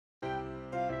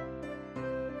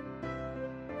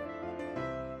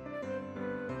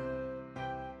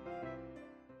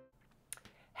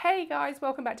Hey guys,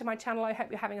 welcome back to my channel. I hope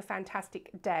you're having a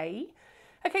fantastic day.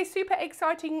 Okay, super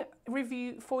exciting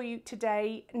review for you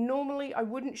today. Normally I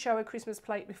wouldn't show a Christmas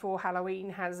plate before Halloween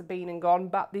has been and gone,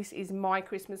 but this is my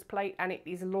Christmas plate and it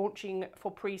is launching for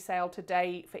pre-sale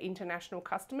today for international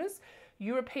customers.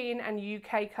 European and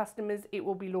UK customers, it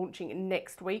will be launching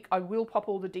next week. I will pop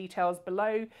all the details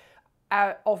below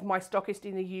of my stockist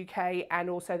in the UK and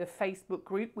also the Facebook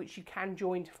group, which you can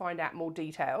join to find out more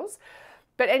details.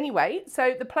 But anyway,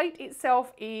 so the plate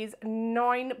itself is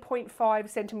 9.5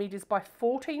 centimeters by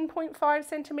 14.5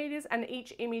 centimeters, and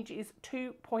each image is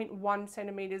 2.1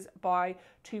 centimeters by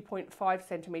 2.5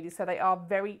 centimeters. So they are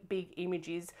very big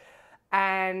images,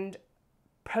 and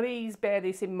please bear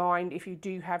this in mind if you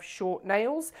do have short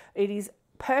nails. It is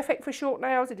perfect for short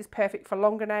nails, it is perfect for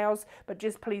longer nails, but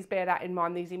just please bear that in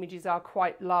mind. These images are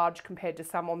quite large compared to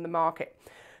some on the market.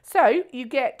 So you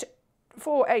get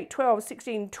 4, 8, 12,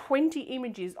 16, 20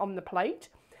 images on the plate.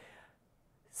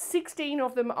 16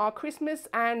 of them are Christmas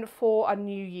and 4 are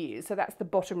New Year's. So that's the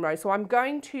bottom row. So I'm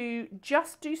going to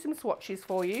just do some swatches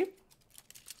for you.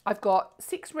 I've got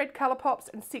 6 red colour pops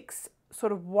and 6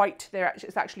 sort of white.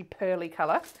 It's actually pearly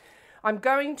colour. I'm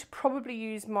going to probably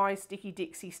use my sticky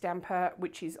Dixie stamper,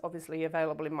 which is obviously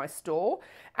available in my store.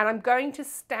 And I'm going to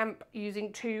stamp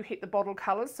using 2 hit the bottle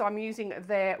colours. So I'm using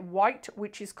their white,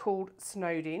 which is called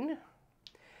Snowed In.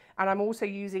 And I'm also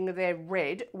using their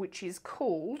red, which is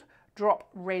called Drop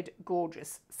Red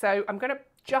Gorgeous. So I'm going to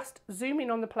just zoom in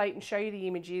on the plate and show you the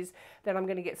images, then I'm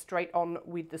going to get straight on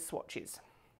with the swatches.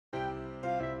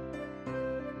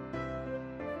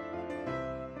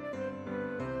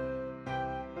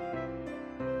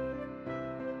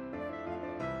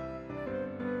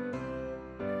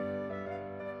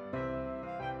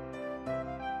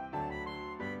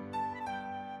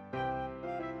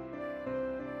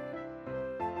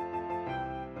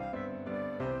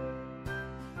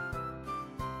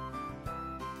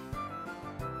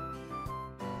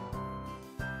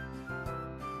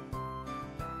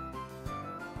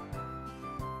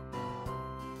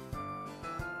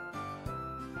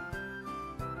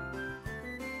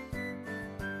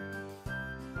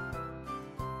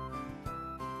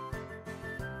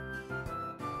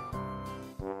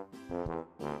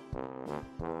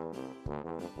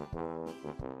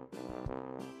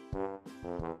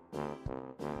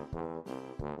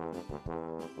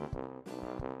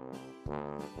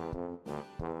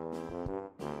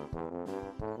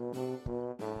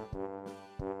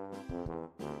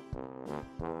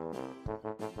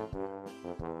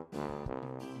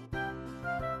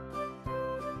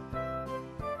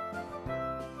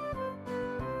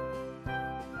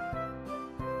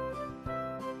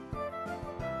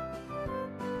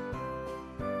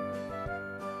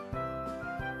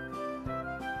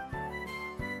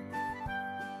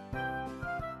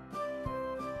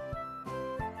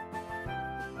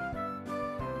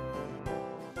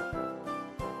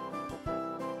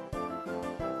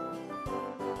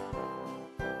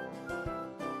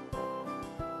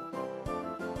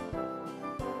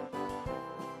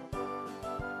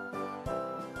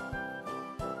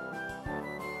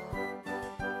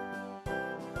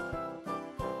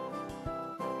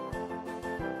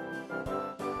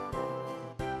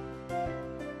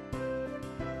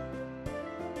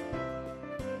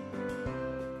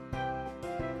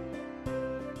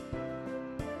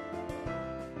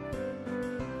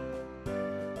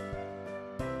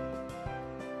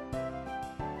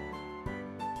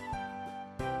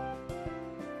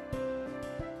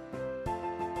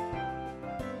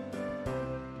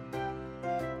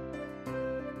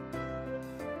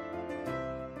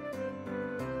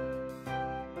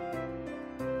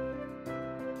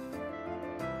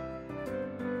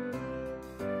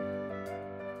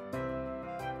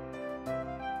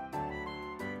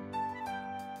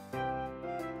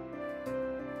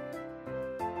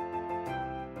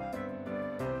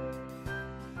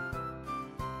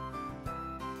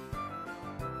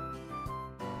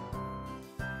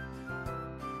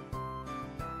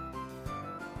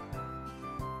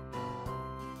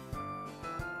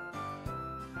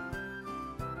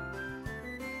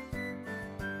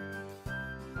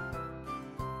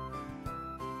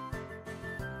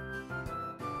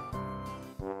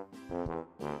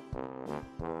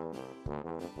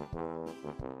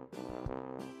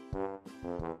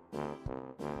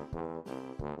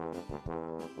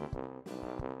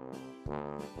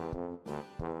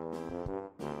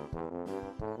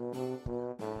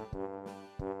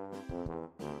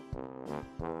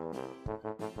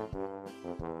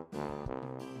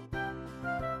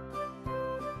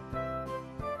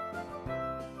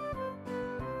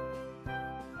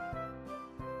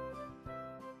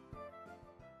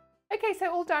 Okay,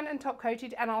 so all done and top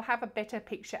coated, and I'll have a better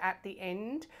picture at the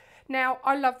end. Now,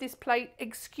 I love this plate.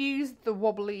 Excuse the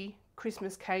wobbly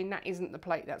Christmas cane. That isn't the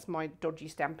plate, that's my dodgy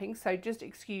stamping. So just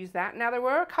excuse that. Now, there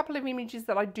were a couple of images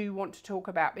that I do want to talk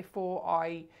about before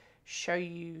I show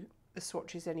you the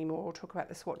swatches anymore, or talk about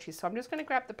the swatches. So I'm just going to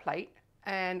grab the plate,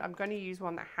 and I'm going to use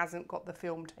one that hasn't got the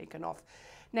film taken off.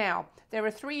 Now, there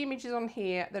are 3 images on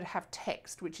here that have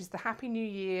text, which is the Happy New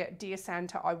Year, Dear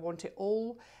Santa, I Want It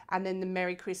All, and then the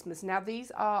Merry Christmas. Now,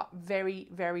 these are very,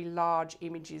 very large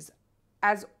images,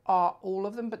 as are all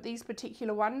of them, but these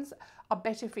particular ones are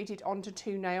better fitted onto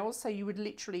 2 nails. So you would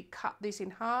literally cut this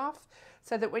in half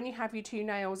so that when you have your 2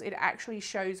 nails, it actually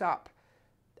shows up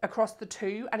across the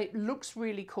 2, and it looks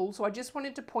really cool. So I just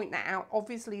wanted to point that out.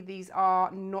 Obviously, these are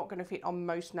not going to fit on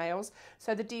most nails.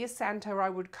 So the Dear Santa, I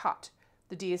would cut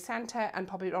the Dear Santa and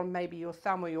pop it on maybe your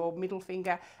thumb or your middle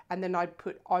finger, and then I'd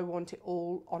put I Want It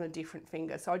All on a different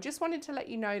finger. So I just wanted to let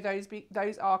you know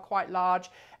those are quite large,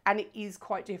 and it is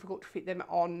quite difficult to fit them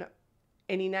on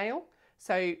any nail.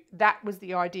 So that was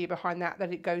the idea behind that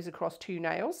it goes across 2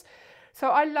 nails.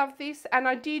 So I love this, and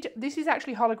this is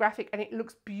actually holographic, and it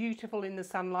looks beautiful in the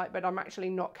sunlight, but I'm actually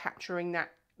not capturing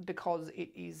that because it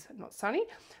is not sunny,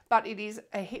 but it is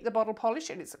a Hit the Bottle polish,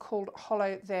 and it's called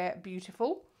Hollow There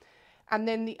Beautiful. And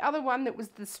then the other one that was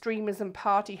the streamers and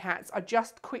party hats, I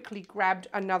just quickly grabbed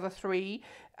another 3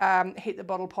 Hit the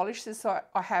Bottle polishes. So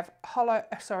I have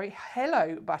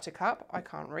Hello Buttercup, I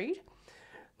can't read.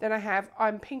 Then I have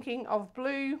I'm Pinking of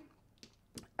Blue.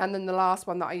 And then the last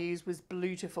one that I used was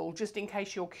Bluetiful, just in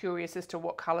case you're curious as to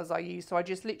what colours I use. So I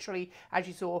just literally, as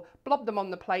you saw, blobbed them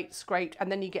on the plate, scraped, and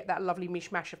then you get that lovely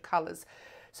mishmash of colours.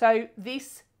 So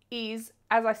this is,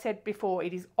 as I said before,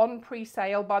 it is on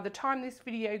pre-sale. By the time this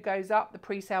video goes up, the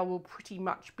pre-sale will pretty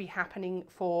much be happening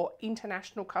for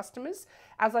international customers.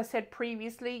 As I said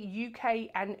previously, UK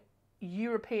and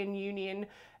European Union,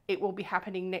 it will be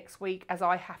happening next week, as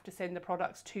I have to send the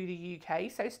products to the UK,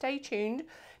 so stay tuned.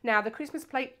 Now, the Christmas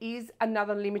plate is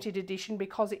another limited edition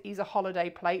because it is a holiday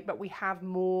plate, but we have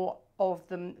more of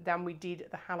them than we did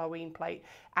the Halloween plate,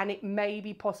 and it may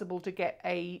be possible to get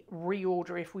a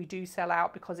reorder if we do sell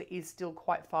out, because it is still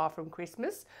quite far from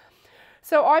Christmas.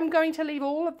 So I'm going to leave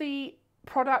all of the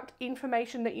product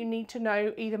information that you need to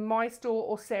know, either my store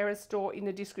or Sarah's store, in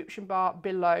the description bar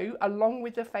below, along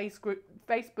with the Facebook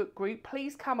group.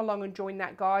 Please come along and join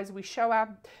that, guys. We show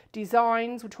our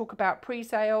designs, we talk about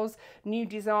pre-sales, new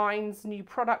designs, new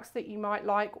products that you might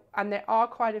like, and there are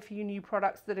quite a few new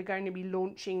products that are going to be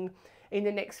launching in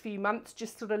the next few months,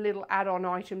 just sort of little add-on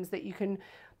items that you can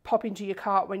pop into your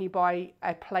cart when you buy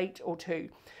a plate or 2.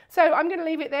 So I'm going to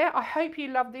leave it there. I hope you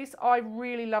love this. I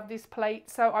really love this plate,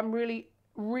 so I'm really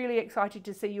excited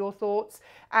to see your thoughts.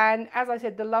 And as I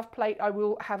said, the love plate, I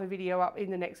will have a video up in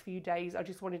the next few days. I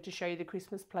just wanted to show you the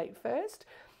Christmas plate first.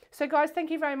 So guys, thank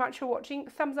you very much for watching.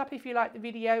 Thumbs up if you like the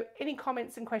video. Any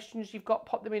comments and questions you've got,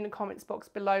 pop them in the comments box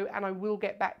below, and I will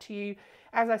get back to you.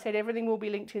 As I said, everything will be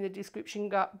linked in the description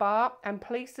bar, and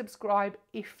please subscribe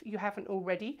if you haven't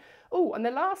already. Oh, and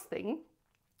the last thing,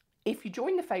 if you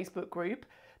join the Facebook group,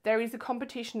 there is a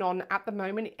competition on at the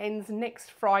moment. It ends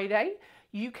next Friday.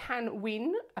 You can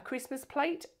win a Christmas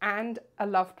plate and a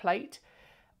love plate.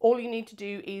 All you need to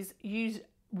do is use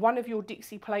one of your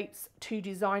Dixie plates to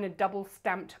design a double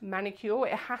stamped manicure.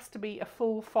 It has to be a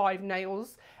full 5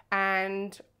 nails,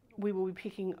 and we will be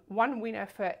picking one winner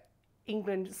for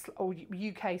England or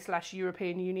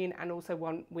UK/European Union, and also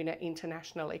one winner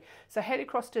internationally. So head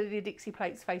across to the Dixie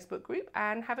Plates Facebook group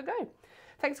and have a go.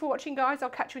 Thanks for watching, guys. I'll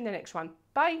catch you in the next one.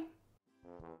 Bye.